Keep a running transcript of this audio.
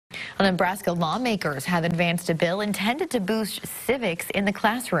Well, Nebraska lawmakers have advanced a bill intended to boost civics in the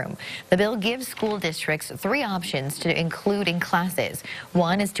classroom. The bill gives school districts three options to include in classes.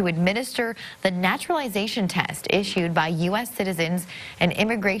 One is to administer the naturalization test issued by U.S. citizens and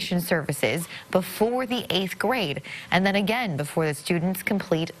immigration services before the 8th grade, and then again before the students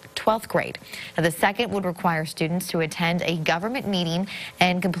complete 12th grade. Now, the second would require students to attend a government meeting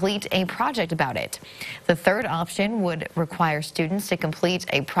and complete a project about it. The third option would require students to complete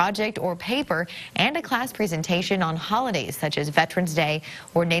a project or paper and a class presentation on holidays such as Veterans Day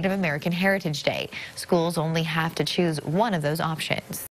or Native American Heritage Day. Schools only have to choose one of those options.